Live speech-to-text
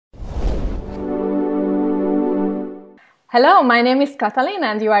Hello, my name is Katalin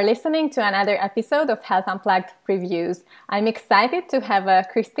and you are listening to another episode of Health Unplugged Previews. I'm excited to have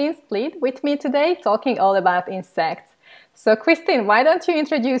Christine Spliid with me today talking all about insects. So Christine, why don't you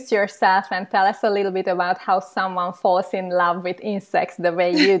introduce yourself and tell us a little bit about how someone falls in love with insects the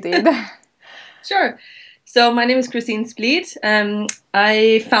way you did? Sure. So my name is Christine Spliid.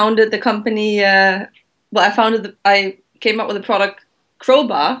 I founded the company, I came up with the product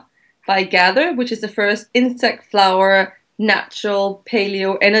Crowbar by Gather, which is the first insect flower natural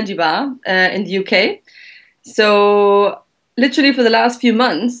paleo energy bar in the UK. So literally for the last few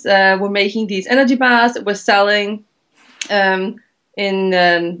months, we're making these energy bars that we're selling in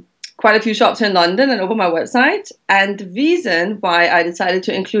quite a few shops here in London and over my website. And the reason why I decided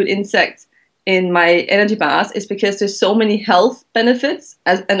to include insects in my energy bars is because there's so many health benefits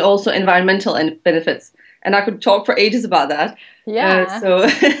and also environmental benefits. And I could talk for ages about that. Yeah.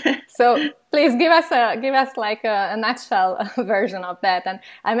 So please give us like a nutshell version of that. And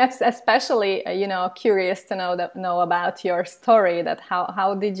I'm especially curious to know about your story. That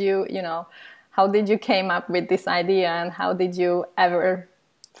how did you came up with this idea, and how did you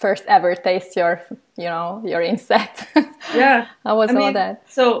first ever taste your insect? Yeah. How was all that?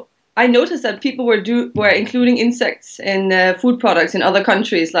 So I noticed that people were including insects in food products in other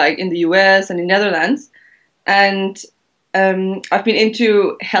countries, like in the US and the Netherlands. And I've been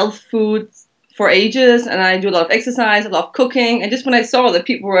into health foods for ages, and I do a lot of exercise, a lot of cooking. And just when I saw that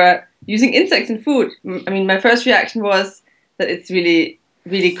people were using insects in food, my first reaction was that it's really,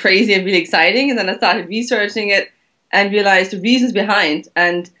 really crazy and really exciting. And then I started researching it and realized the reasons behind.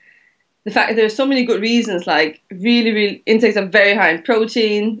 And the fact that there's so many good reasons, like really, insects are very high in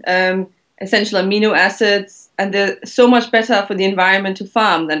protein, essential amino acids, and they're so much better for the environment to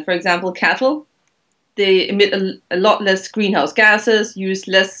farm than, for example, cattle. They emit a lot less greenhouse gases, use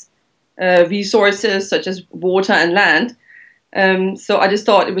less resources such as water and land. So I just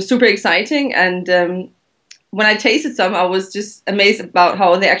thought it was super exciting. And when I tasted some, I was just amazed about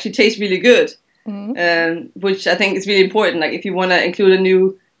how they actually taste really good, which I think is really important. Like if you want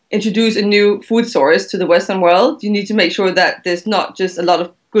to introduce a new food source to the Western world, you need to make sure that there's not just a lot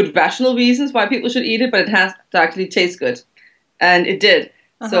of good rational reasons why people should eat it, but it has to actually taste good. And it did.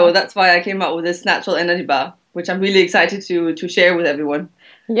 So that's why I came up with this natural energy bar, which I'm really excited to share with everyone.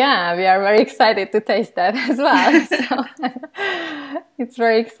 Yeah, we are very excited to taste that as well. So it's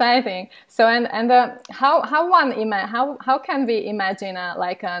very exciting. So how can we imagine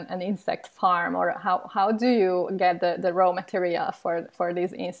an insect farm, or how do you get the raw material for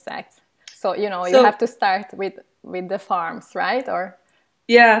these insects? So you have to start with the farms, right? Or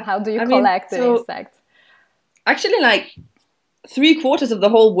yeah, how do you collect the insects? Actually, like 3/4 of the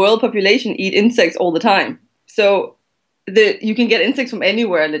whole world population eat insects all the time. So you can get insects from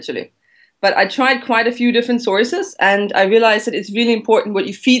anywhere, literally. But I tried quite a few different sources, and I realized that it's really important what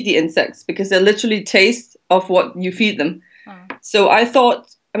you feed the insects, because they literally taste of what you feed them. So I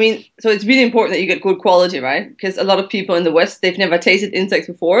thought, so it's really important that you get good quality, right? Because a lot of people in the West, they've never tasted insects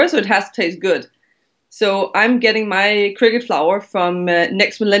before, so it has to taste good. So I'm getting my cricket flour from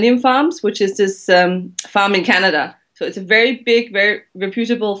Next Millennium Farms, which is this farm in Canada. So it's a very big, very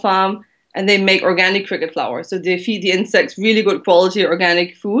reputable farm, and they make organic cricket flour. So they feed the insects really good quality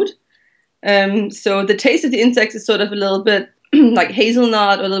organic food. So the taste of the insects is sort of a little bit like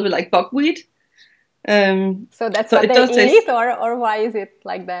hazelnut, or a little bit like buckwheat. So that's what they eat, or why is it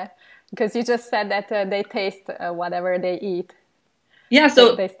like that? Because you just said that they taste whatever they eat. Yeah,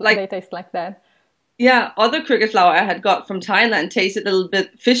 so they taste like that. Yeah, other cricket flour I had got from Thailand tasted a little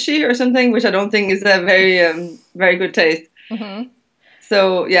bit fishy or something, which I don't think is a very good taste.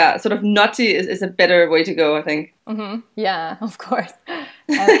 So yeah, sort of nutty is a better way to go, I think. Yeah, of course.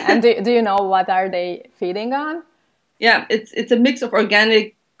 And do you know what are they feeding on? Yeah, it's a mix of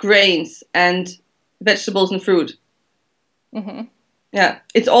organic grains and vegetables and fruit. Yeah,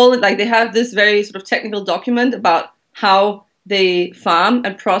 it's all like they have this very sort of technical document about how they farm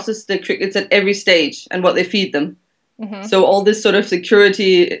and process the crickets at every stage and what they feed them. So all this sort of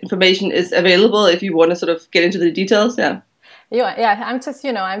security information is available if you want to sort of get into the details. Yeah. I'm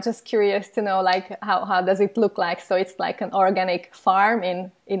just curious to know, like, how does it look like? So it's like an organic farm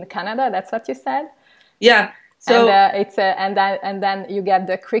in Canada. That's what you said. Yeah. So and then you get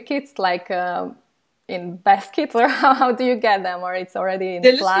the crickets like in baskets, or how do you get them? Or it's already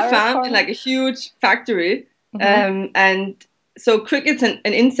in flour? They're found in like a huge factory, and so crickets and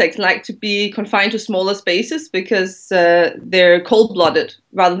insects like to be confined to smaller spaces because they're cold-blooded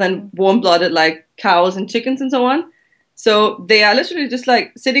rather than warm-blooded like cows and chickens and so on. So they are literally just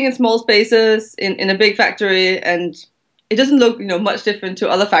like sitting in small spaces in a big factory, and it doesn't look much different to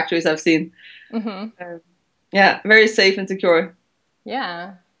other factories I've seen. Yeah, very safe and secure.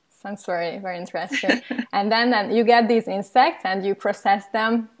 Yeah, sounds very, very interesting. And then you get these insects and you process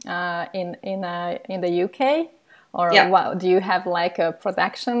them in the UK, or Yeah, what? Do you have like a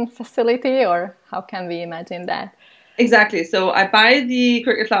production facility, or how can we imagine that? exactly. So I buy the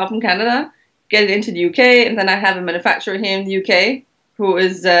cricket flour from Canada, get it into the UK, and then I have a manufacturer here in the UK who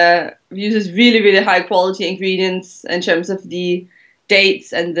is uses really, really high quality ingredients in terms of the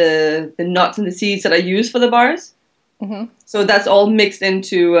dates and the nuts and the seeds that I use for the bars. Mm-hmm. So that's all mixed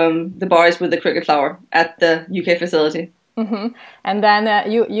into the bars with the cricket flour at the UK facility. Mm-hmm. And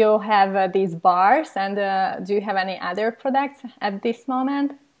then you have these bars, and do you have any other products at this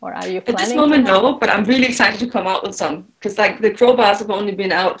moment, or are you At this planning to moment, have? no, but I'm really excited to come out with some because like the crow bars have only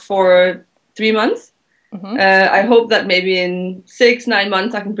been out for 3 months. Mm-hmm. I hope that maybe in 6, 9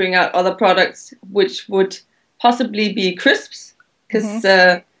 months I can bring out other products which would possibly be crisps because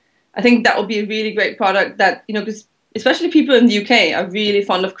Mm-hmm. I think that would be a really great product that, you know, because especially people in the UK are really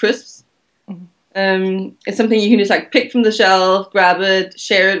fond of crisps. It's something you can just like pick from the shelf, grab it,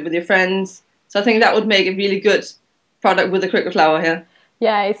 share it with your friends. So I think that would make a really good product with the cricket flour here.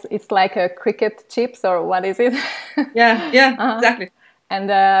 Yeah, it's like a cricket chips, or what is it? Yeah, yeah, Uh-huh. exactly. And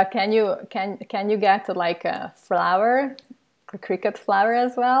can you get like a flour, cricket flour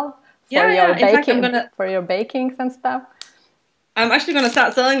as well for Yeah, your yeah. In fact, bakings and stuff? I'm actually gonna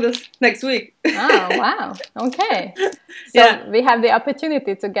start selling this next week. Oh, wow. Okay. Yeah, So we have the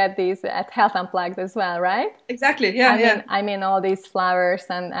opportunity to get these at Health Unplugged as well, right? exactly. Yeah, yeah. I mean all these flowers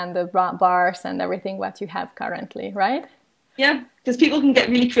and the bars and everything what you have currently, right? Yeah, because people can get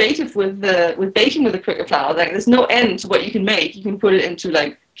really creative with baking with the cricket flour. Like, there's no end to what you can make. You can put it into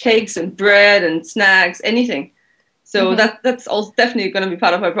like cakes and bread and snacks, anything. So Mm-hmm. that's also definitely going to be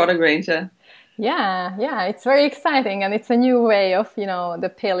part of my product range. Yeah. Yeah, yeah, it's very exciting, and it's a new way of,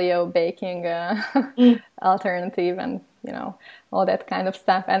 the paleo baking Mm. alternative, and all that kind of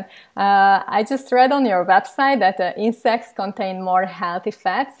stuff. And I just read on your website that insects contain more healthy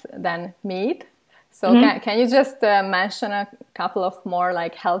fats than meat. So Hmm. can you just mention a couple of more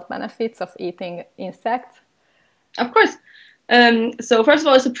like health benefits of eating insects? Of course. So first of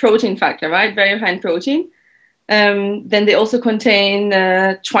all, it's a protein factor, right? Very high in protein. Then they also contain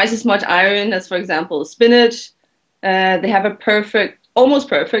twice as much iron as, for example, spinach. They have a almost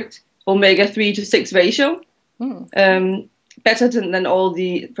perfect omega-3 to 6 ratio. Mm. Better than all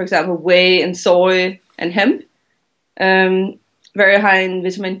the, for example, whey and soy and hemp. Very high in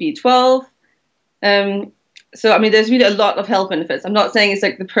vitamin B12. So, I mean, there's really a lot of health benefits. I'm not saying it's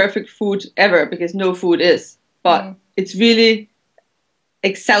like the perfect food ever because no food is, but it's really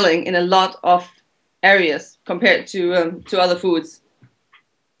excelling in a lot of areas compared to other foods.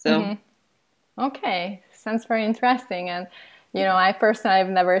 So, Mm-hmm. Okay, sounds very interesting. And I personally have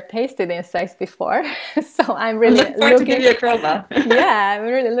never tasted insects before, so I'm I'm really looking forward to give you a crowbar. yeah, I'm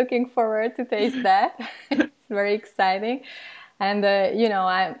really looking forward to taste that. It's very exciting. And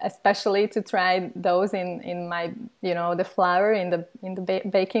I especially to try those in my the flour in the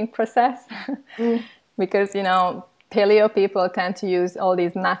baking process, Mm. because paleo people tend to use all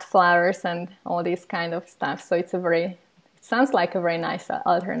these nut flours and all these kind of stuff. So it sounds like a very nice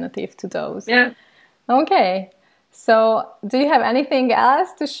alternative to those. Yeah. Okay. So, do you have anything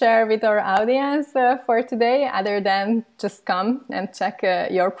else to share with our audience for today, other than just come and check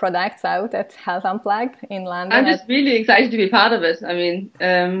your products out at Health Unplugged in London? I'm just really excited to be part of it. I mean,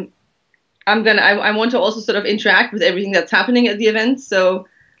 I want to also sort of interact with everything that's happening at the event. So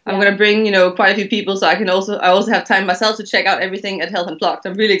I'm Yeah. gonna bring, quite a few people so I also have time myself to check out everything at Health Unplugged.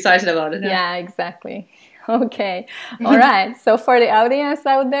 I'm really excited about it. Yeah, exactly. Okay. All right. So for the audience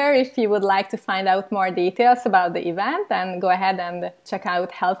out there, if you would like to find out more details about the event, then go ahead and check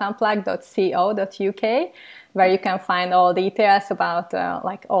out healthunplugged.co.uk, where you can find all details about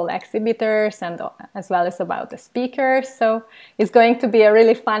like all exhibitors and as well as about the speakers. So it's going to be a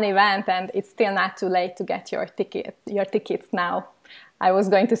really fun event, and it's still not too late to get your tickets now. I was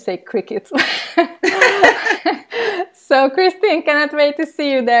going to say crickets. So, Christine, cannot wait to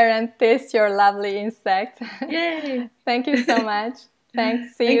see you there and taste your lovely insect. Yay! Thank you so much.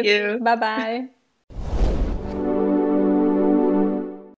 Thanks. See Thank you. you. Bye-bye.